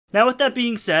Now, with that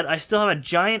being said, I still have a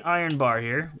giant iron bar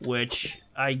here, which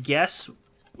I guess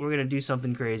we're going to do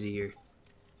something crazy here.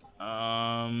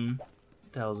 What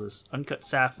the hell is this? Uncut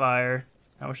sapphire.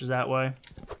 How much does that weigh?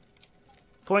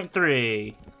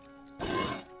 0.3.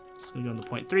 Just going to go in the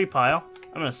 0.3 pile.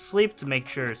 I'm going to sleep to make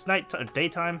sure it's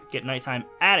daytime. Get nighttime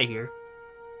out of here.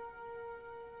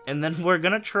 And then we're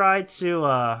going to try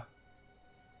to,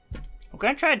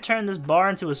 turn this bar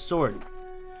into a sword.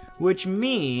 Which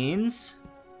means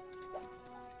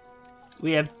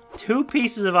we have 2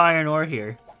 pieces of iron ore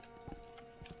here.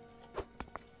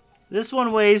 This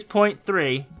one weighs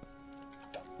 0.3.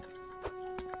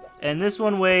 And this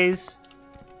one weighs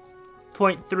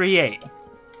 0.38.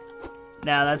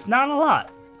 Now, that's not a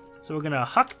lot. So we're going to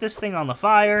huck this thing on the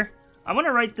fire. I'm going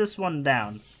to write this one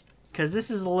down. Because this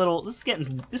is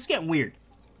getting weird.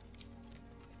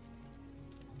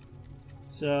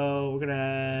 So, we're going to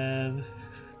have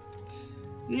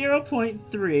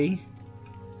 0.3.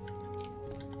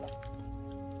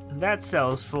 That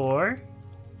sells for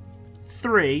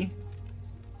 3.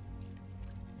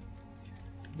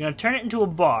 I'm going to turn it into a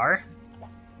bar.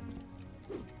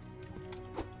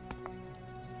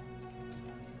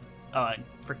 Oh, I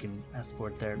freaking has to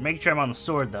put it there. Make sure I'm on the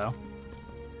sword, though.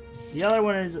 The other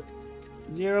one is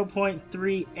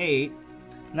 0.38.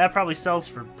 And that probably sells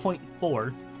for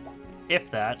 0.4. If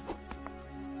that.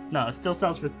 No, it still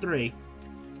sells for 3.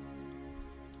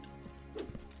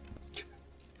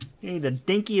 You need the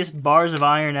dinkiest bars of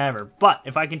iron ever. But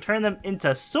if I can turn them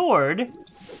into sword,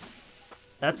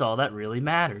 that's all that really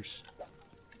matters.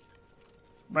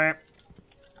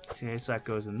 Okay, so that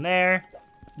goes in there.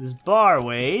 This bar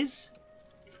weighs...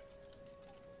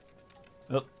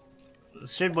 Oh, it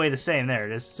should weigh the same. There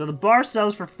it is. So the bar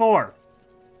sells for 4.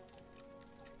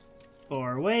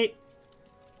 4 weight.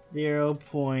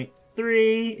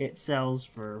 0.3. It sells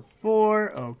for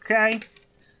 4. Okay.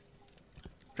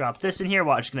 Drop this in here.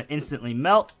 Watch, it's going to instantly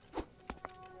melt.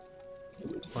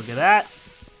 Look at that.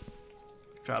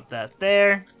 Drop that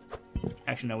there.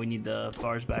 Actually, no, we need the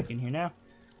bars back in here now.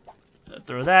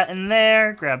 Throw that in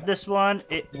there. Grab this one.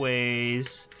 It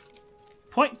weighs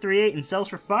 0.38 and sells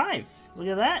for 5. Look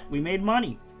at that. We made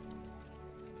money.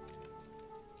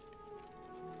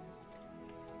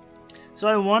 So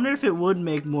I wonder if it would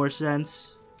make more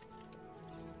sense.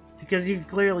 Because you can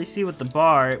clearly see with the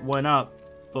bar, it went up.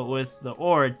 But with the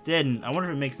ore, it didn't. I wonder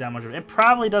if it makes that much of it. It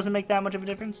probably doesn't make that much of a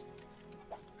difference.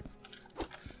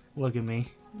 Look at me.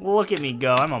 Look at me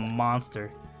go. I'm a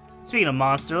monster. Speaking of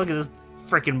monster, look at this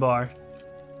frickin' bar.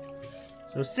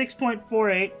 So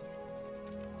 6.48.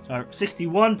 Or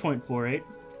 61.48.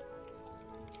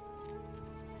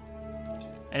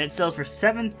 And it sells for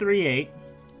 738.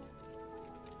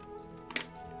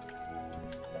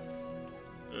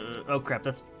 Oh crap,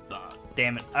 that's...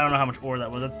 damn it. I don't know how much ore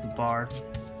that was. That's the bar.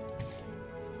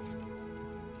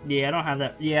 Yeah, I don't have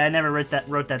that. Yeah, I never wrote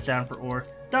that down for ore.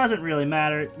 Doesn't really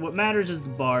matter. What matters is the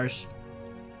bars.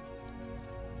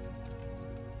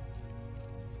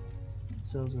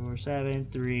 Sells over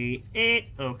 738.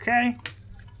 Okay.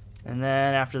 And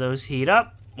then after those heat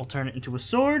up, we'll turn it into a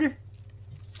sword.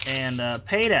 And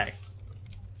payday.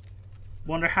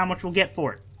 Wonder how much we'll get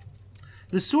for it.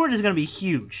 The sword is going to be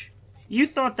huge. You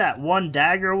thought that one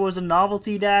dagger was a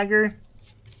novelty dagger?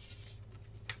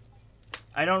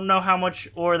 I don't know how much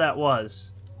ore that was.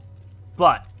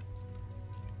 But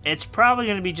it's probably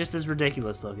going to be just as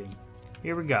ridiculous looking.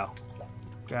 Here we go.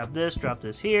 Grab this, drop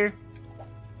this here.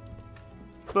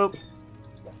 Boop.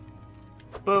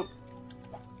 Boop.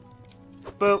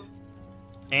 Boop.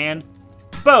 And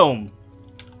boom.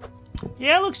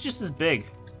 Yeah, it looks just as big.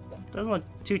 Doesn't look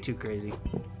too crazy.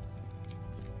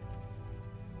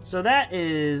 So that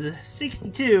is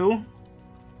 62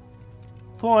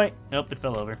 point... Nope, it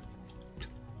fell over.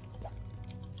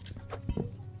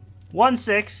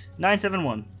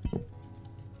 16971.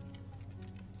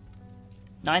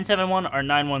 971 or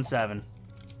 917?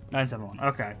 971.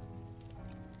 Okay.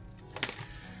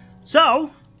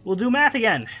 So, we'll do math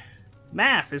again.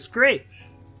 Math is great.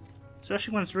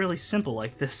 Especially when it's really simple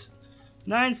like this.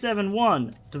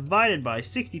 971 divided by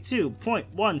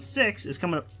 62.16 is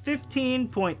coming up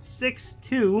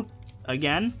 15.62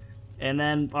 again. And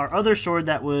then our other sword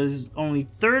that was only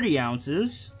 30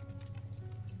 ounces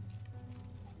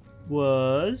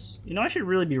was... You know, I should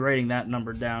really be writing that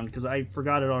number down because I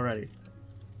forgot it already.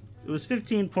 It was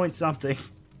 15 point something.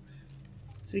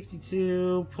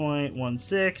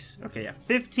 62.16. Okay, yeah,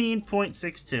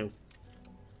 15.62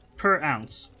 per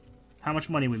ounce. How much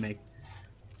money we make.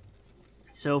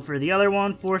 So for the other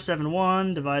one,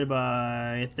 471 divided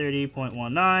by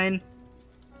 30.19.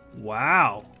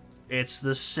 Wow. It's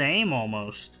the same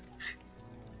almost.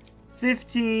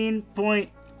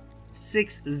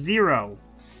 15.60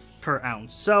 per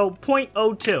ounce. So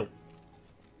 0.02.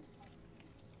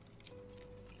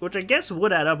 Which I guess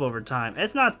would add up over time.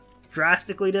 It's not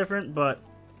drastically different, but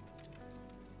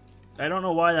I don't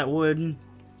know why that would.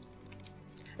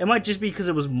 It might just be because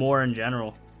it was more in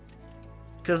general.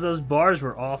 Because those bars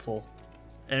were awful.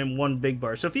 And one big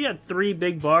bar. So if you had 3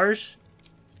 big bars,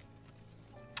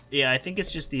 yeah, I think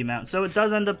it's just the amount. So it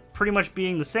does end up pretty much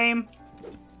being the same.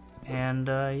 And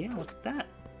yeah, look at that.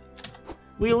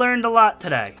 We learned a lot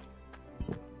today.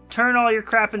 Turn all your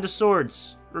crap into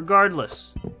swords,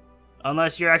 regardless.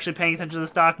 Unless you're actually paying attention to the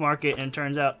stock market and it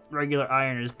turns out regular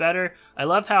iron is better. I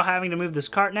love how having to move this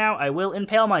cart now, I will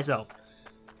impale myself.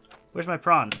 Where's my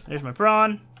prawn? There's my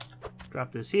prawn.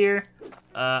 Drop this here.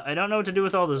 I don't know what to do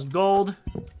with all this gold.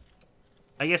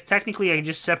 I guess technically I can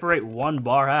just separate 1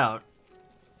 bar out.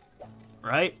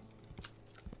 Right?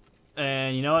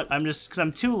 And you know what? Because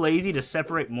I'm too lazy to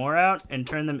separate more out and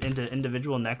turn them into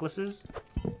individual necklaces.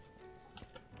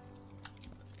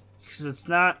 Because it's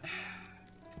not...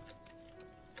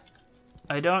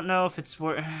 I don't know if it's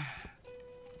worth...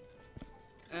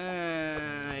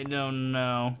 I don't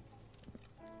know.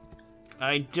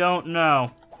 I don't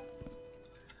know.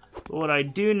 But what I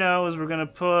do know is we're gonna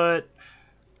put...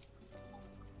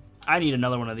 I need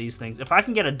another one of these things. If I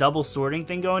can get a double sorting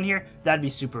thing going here, that'd be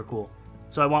super cool.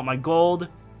 So I want my gold,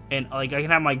 and like I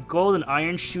can have my gold and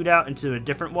iron shoot out into a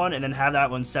different one, and then have that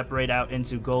one separate out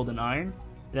into gold and iron.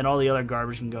 Then all the other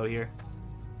garbage can go here.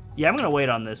 Yeah, I'm gonna wait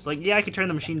on this. Like, yeah, I can turn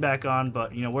the machine back on,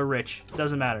 but you know, we're rich. It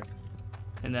doesn't matter.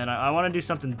 And then I want to do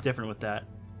something different with that.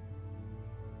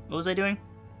 What was I doing?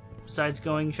 Besides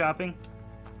going shopping?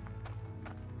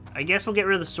 I guess we'll get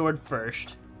rid of the sword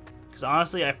first. Because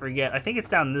honestly, I forget. I think it's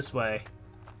down this way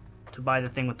to buy the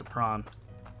thing with the prawn.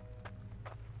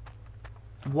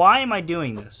 Why am I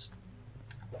doing this?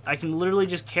 I can literally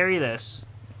just carry this,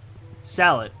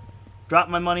 sell it, drop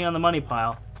my money on the money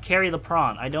pile, carry the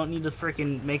prawn. I don't need to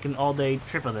freaking make an all-day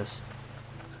trip of this.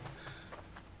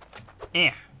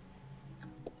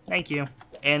 Thank you.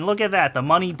 And look at that. The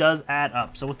money does add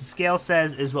up. So what the scale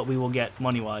says is what we will get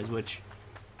money-wise, which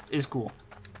is cool.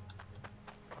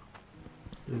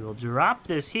 We will drop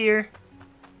this here.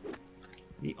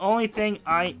 The only thing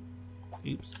I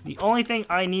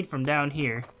need from down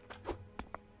here.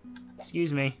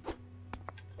 Excuse me.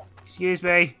 Excuse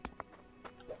me.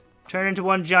 Turn into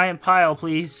one giant pile,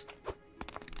 please.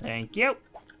 Thank you.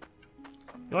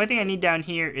 The only thing I need down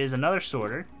here is another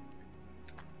sorter.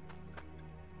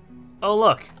 Oh,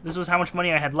 look. This was how much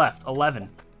money I had left. 11.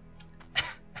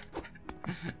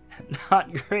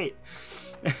 Not great.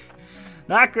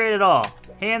 Not great at all.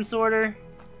 Hand sorter.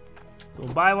 So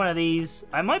we'll buy one of these.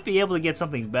 I might be able to get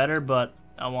something better, but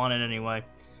I want it anyway.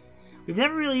 We've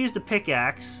never really used a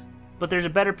pickaxe, but there's a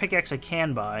better pickaxe I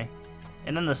can buy.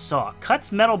 And then the saw.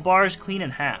 Cuts metal bars clean in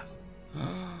half.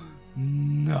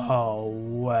 No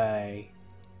way.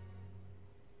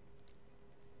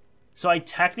 So I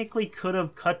technically could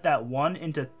have cut that 1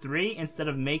 into 3 instead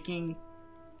of making...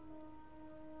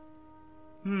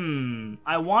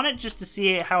 I want it just to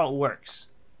see how it works.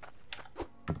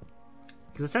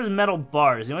 Because it says metal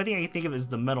bars. The only thing I can think of is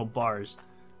the metal bars.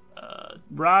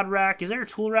 Rod rack. Is there a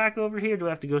tool rack over here? Do I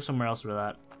have to go somewhere else for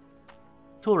that?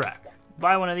 Tool rack.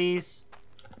 Buy one of these.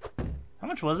 How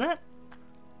much was that?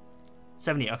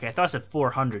 70. Okay, I thought it said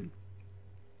 400.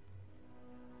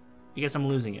 I guess I'm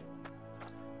losing it.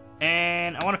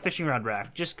 And I want a fishing rod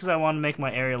rack, just because I want to make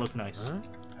my area look nice.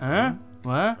 Huh?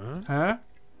 What? Huh?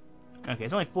 Okay,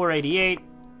 it's only 488.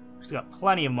 Still got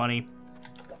plenty of money.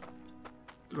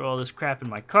 Throw all this crap in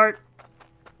my cart,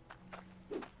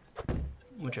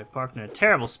 which I've parked in a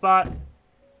terrible spot.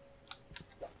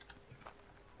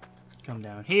 Come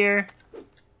down here.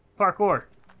 Parkour.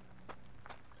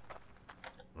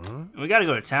 We gotta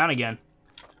go to town again.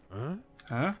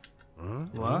 Huh?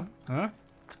 What? Huh?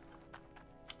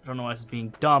 I don't know why this is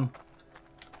being dumb.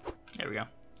 There we go.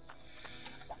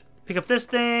 Pick up this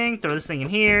thing, throw this thing in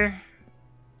here.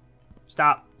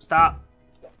 Stop, stop.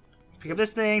 Pick up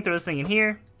this thing, throw this thing in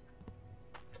here.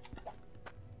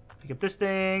 Pick up this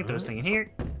thing, throw this thing in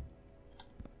here.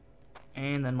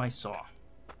 And then my saw.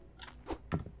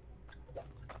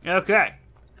 Okay.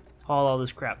 Haul all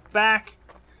this crap back.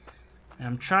 And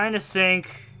I'm trying to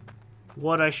think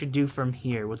what I should do from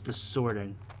here with the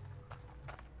sorting.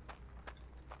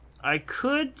 I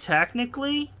could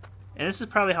technically, and this is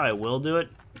probably how I will do it.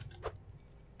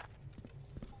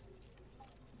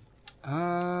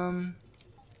 I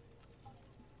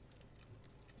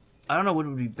don't know what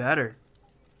would be better.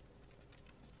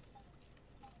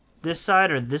 This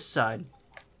side or this side?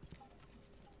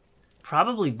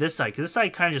 Probably this side, because this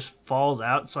side kind of just falls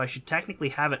out, so I should technically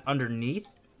have it underneath.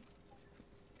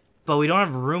 But we don't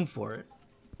have room for it.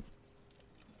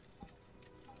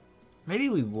 Maybe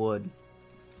we would.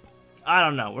 I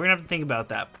don't know. We're going to have to think about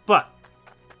that. But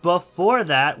before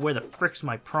that, where the frick's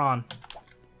my prawn?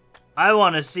 I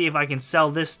want to see if I can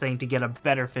sell this thing to get a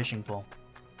better fishing pole.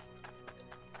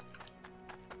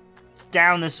 It's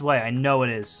down this way. I know it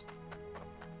is.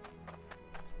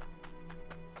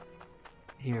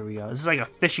 Here we go. This is like a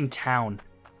fishing town.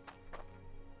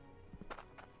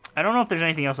 I don't know if there's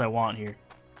anything else I want here.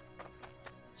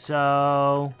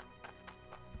 So...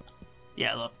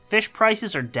 yeah, look. Fish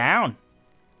prices are down.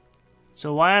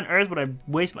 So why on earth would I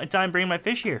waste my time bringing my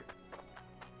fish here?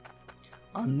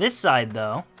 On this side,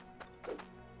 though...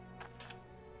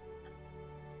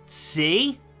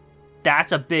 see?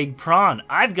 That's a big prawn.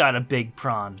 I've got a big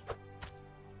prawn.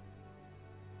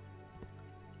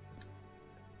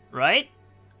 Right?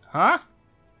 Huh?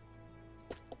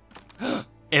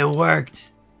 It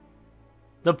worked.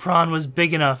 The prawn was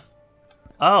big enough.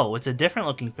 Oh, it's a different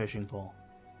looking fishing pole.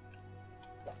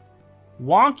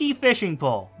 Wonky fishing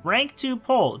pole. Rank 2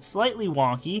 pole. It's slightly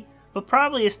wonky, but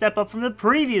probably a step up from the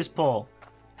previous pole.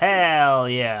 Hell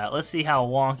yeah. Let's see how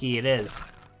wonky it is.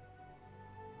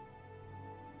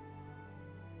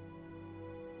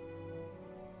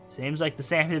 Seems like the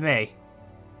same to me.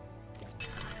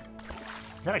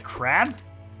 Is that a crab?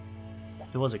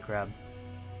 It was a crab.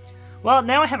 Well,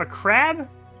 now I have a crab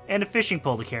and a fishing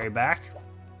pole to carry back.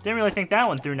 Didn't really think that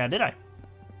one through now, did I?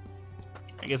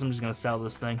 I guess I'm just gonna sell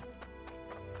this thing.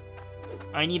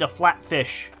 I need a flat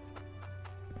fish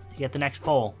to get the next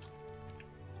pole.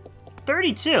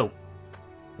 32!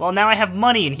 Well, now I have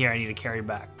money in here I need to carry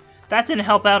back. That didn't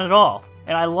help out at all,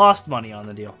 and I lost money on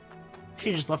the deal. I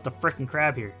should've just left the frickin'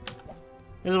 crab here.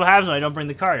 This is what happens when I don't bring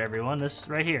the card, everyone. This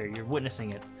right here, you're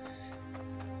witnessing it.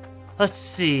 Let's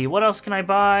see, what else can I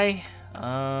buy?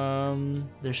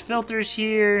 There's filters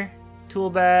here, tool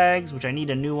bags, which I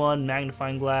need a new one,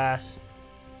 magnifying glass,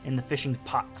 and the fishing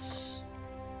pots.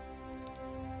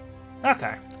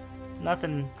 Okay,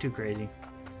 nothing too crazy.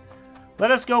 Let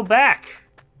us go back,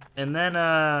 and then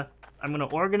I'm gonna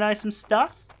organize some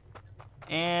stuff,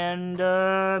 and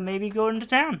maybe go into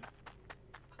town.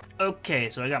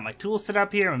 Okay, so I got my tools set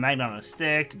up here, my magnet on a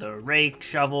stick, the rake,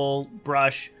 shovel,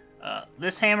 brush.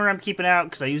 This hammer I'm keeping out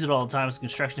because I use it all the time. It's a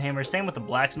construction hammer. Same with the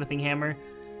blacksmithing hammer.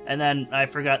 And then I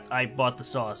forgot I bought the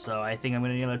saw, so I think I'm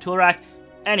going to need another tool rack.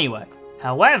 Anyway,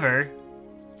 however,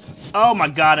 oh my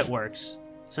god, it works.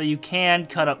 So you can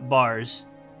cut up bars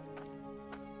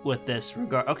with this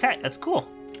regard. Okay, that's cool.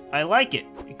 I like it.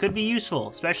 It could be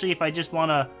useful, especially if I just want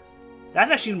to...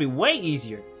 that's actually going to be way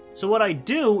easier. So what I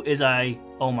do is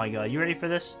oh my god, you ready for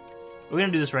this? We're going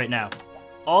to do this right now.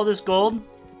 All this gold...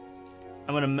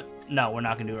 I'm gonna... no, we're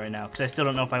not gonna do it right now, because I still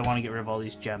don't know if I want to get rid of all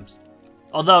these gems.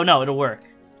 Although, no, it'll work.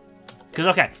 Because,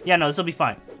 okay, yeah, no, this will be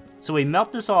fine. So we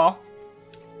melt this all.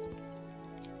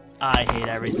 I hate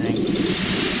everything.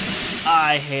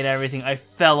 I hate everything. I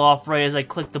fell off right as I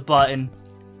clicked the button.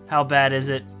 How bad is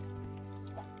it?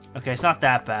 Okay, it's not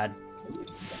that bad.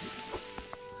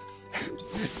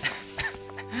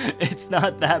 It's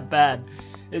not that bad.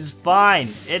 It's fine.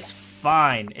 It's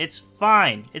fine. It's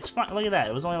fine. It's fine. Look at that.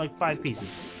 It was only like 5 pieces.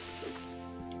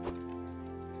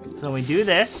 So we do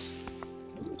this.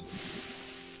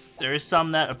 There is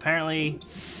some that apparently...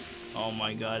 oh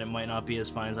my god, it might not be as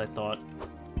fine as I thought.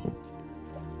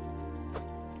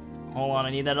 Hold on,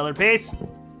 I need that other piece.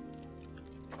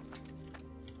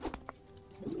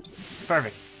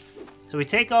 Perfect. So we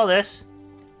take all this,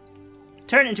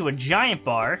 turn it into a giant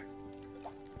bar,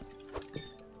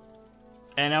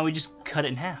 and now we just cut it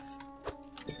in half.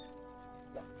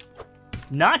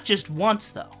 Not just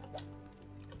once, though.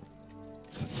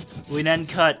 We then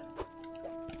cut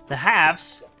the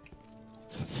halves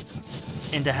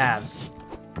into halves.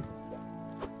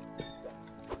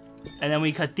 And then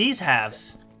we cut these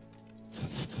halves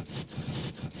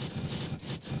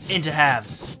into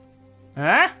halves.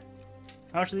 Huh?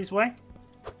 How much do these weigh?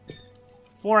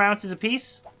 4 ounces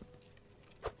apiece?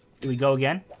 Do we go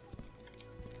again?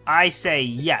 I say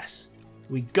yes.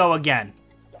 We go again.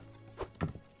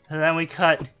 And then we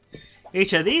cut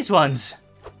each of these ones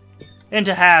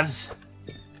into halves.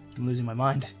 I'm losing my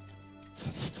mind.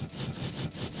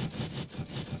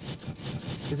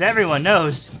 Because everyone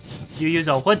knows you use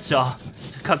a wood saw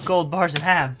to cut gold bars in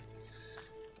half.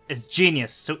 It's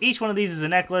genius. So each one of these is a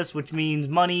necklace, which means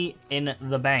money in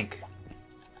the bank.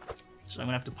 So I'm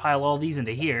going to have to pile all these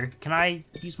into here. Can I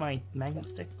use my magnet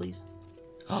stick, please?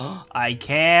 I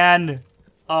can!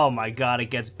 Oh my god, it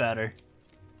gets better.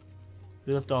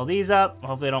 We lift all these up.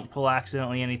 Hopefully I don't pull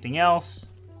accidentally anything else.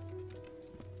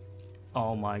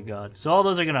 Oh my god. So all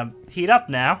those are gonna heat up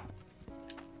now.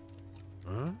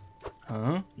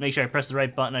 Huh? Make sure I press the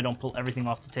right button. I don't pull everything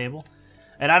off the table.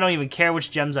 And I don't even care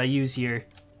which gems I use here.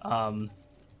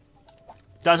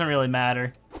 Doesn't really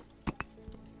matter.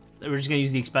 We're just gonna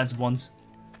use the expensive ones.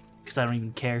 Because I don't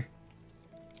even care.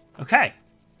 Okay.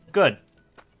 Good.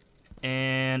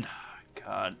 And...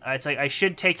 God. It's like I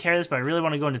should take care of this, but I really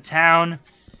want to go into town.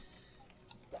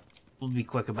 We'll be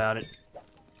quick about it.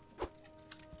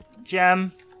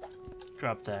 Gem.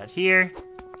 Drop that here.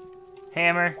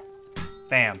 Hammer.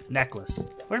 Bam. Necklace.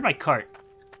 Where's my cart?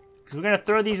 Because we're going to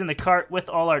throw these in the cart with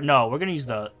all our... No, we're going to use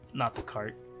the... Not the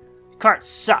cart. The cart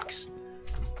sucks.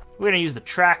 We're going to use the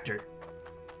tractor.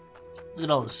 Look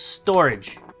at all the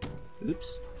storage.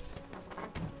 Oops.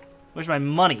 Where's my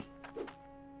money?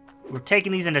 We're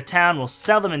taking these into town. We'll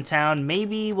sell them in town.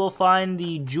 Maybe we'll find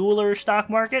the jeweler stock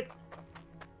market?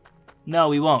 No,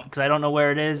 we won't, because I don't know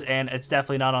where it is, and it's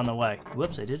definitely not on the way.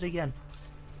 Whoops, I did it again.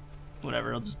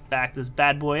 Whatever, I'll just back this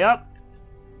bad boy up.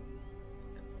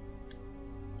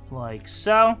 Like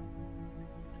so.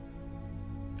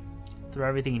 Throw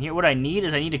everything in here. What I need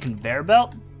is I need a conveyor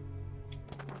belt.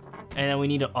 And then we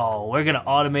need to... Oh, we're going to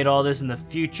automate all this in the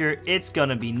future. It's going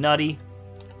to be nutty.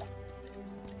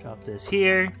 Drop this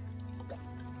here.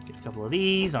 Get a couple of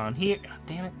these on here. Oh,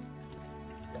 damn it.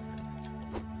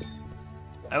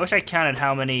 I wish I counted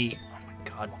how many... Oh my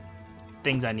god.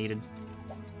 Things I needed.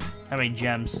 How many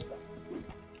gems.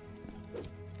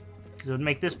 Because it would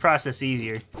make this process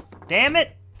easier. Damn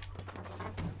it!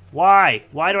 Why?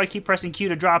 Why do I keep pressing Q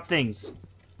to drop things?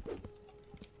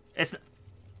 It's...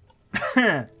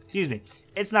 Excuse me.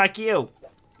 It's not Q.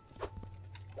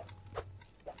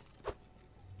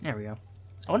 There we go.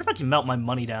 I wonder if I can melt my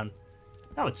money down.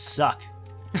 That would suck.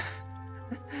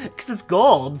 Because it's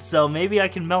gold, so maybe I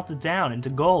can melt it down into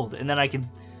gold. And then I can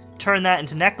turn that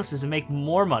into necklaces and make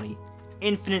more money.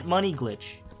 Infinite money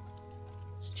glitch.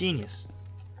 It's genius.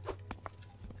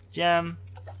 Gem.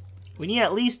 We need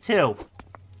at least 2.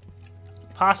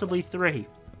 Possibly 3.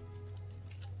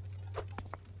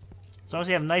 So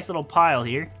obviously we have a nice little pile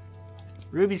here.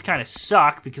 Rubies kind of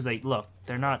suck because look,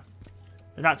 they're not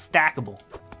stackable.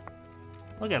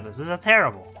 Look at this. This is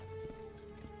terrible.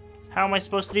 How am I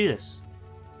supposed to do this?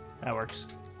 That works.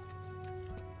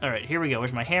 Alright, here we go.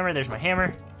 Where's my hammer? There's my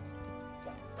hammer.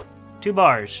 2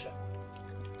 bars.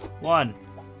 1.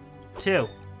 2.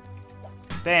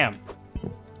 Bam.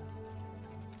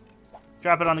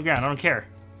 Drop it on the ground. I don't care.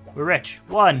 We're rich.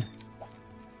 1.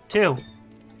 2.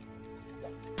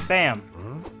 Bam.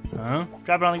 Huh?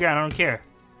 Drop it on the ground. I don't care.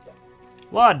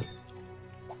 1.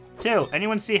 2.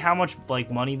 Anyone see how much,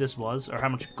 like, money this was? Or how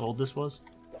much gold this was?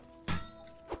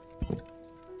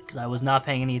 Because I was not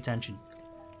paying any attention.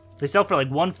 They sell for, like,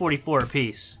 144 a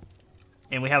piece.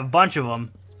 And we have a bunch of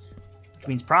them. Which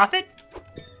means profit?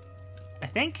 I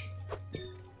think?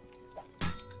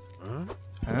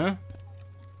 Huh?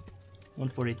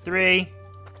 143.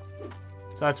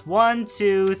 So that's 1,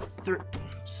 2, 3.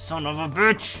 Son of a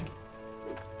bitch!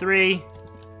 3.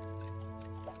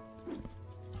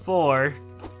 4.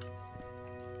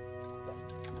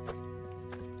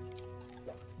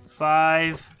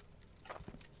 5.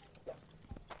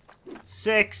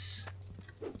 6.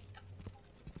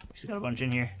 Still got a bunch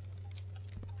in here.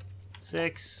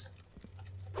 6.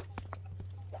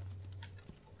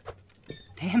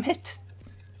 Damn it!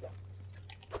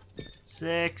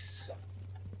 6.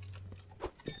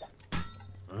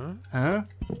 Huh?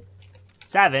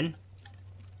 7.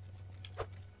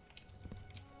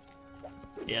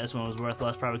 Yeah, this one was worth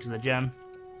less probably because of the gem.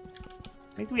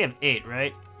 I think we have 8,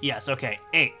 right? Yes, okay,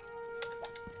 8.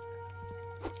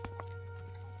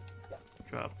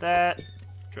 Drop that.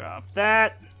 Drop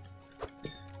that.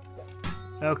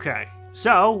 Okay,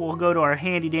 so we'll go to our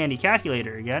handy dandy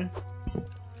calculator again.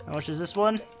 How much is this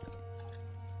one?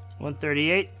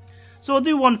 138. So we'll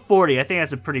do 140. I think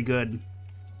that's a pretty good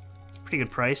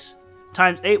price.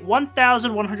 Times 8,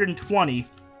 1,120.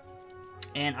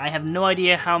 And I have no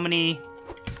idea how many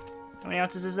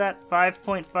ounces is that?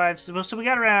 5.5. So we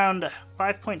got around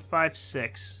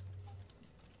 5.56.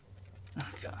 Oh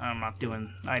God, I'm not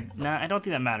doing. I don't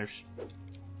think that matters.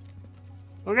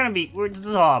 This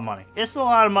is a lot of money. It's a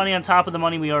lot of money on top of the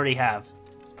money we already have.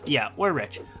 Yeah, we're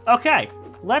rich. Okay,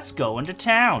 let's go into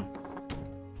town.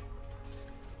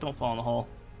 Don't fall in the hole.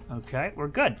 Okay, we're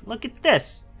good. Look at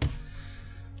this.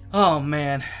 Oh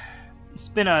man, it's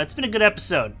been a good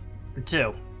episode or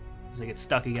 2. As I get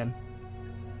stuck again.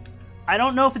 I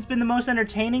don't know if it's been the most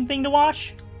entertaining thing to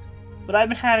watch, but I've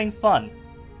been having fun,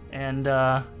 and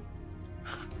I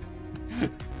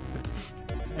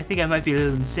think I might be a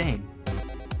little insane.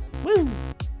 Woo!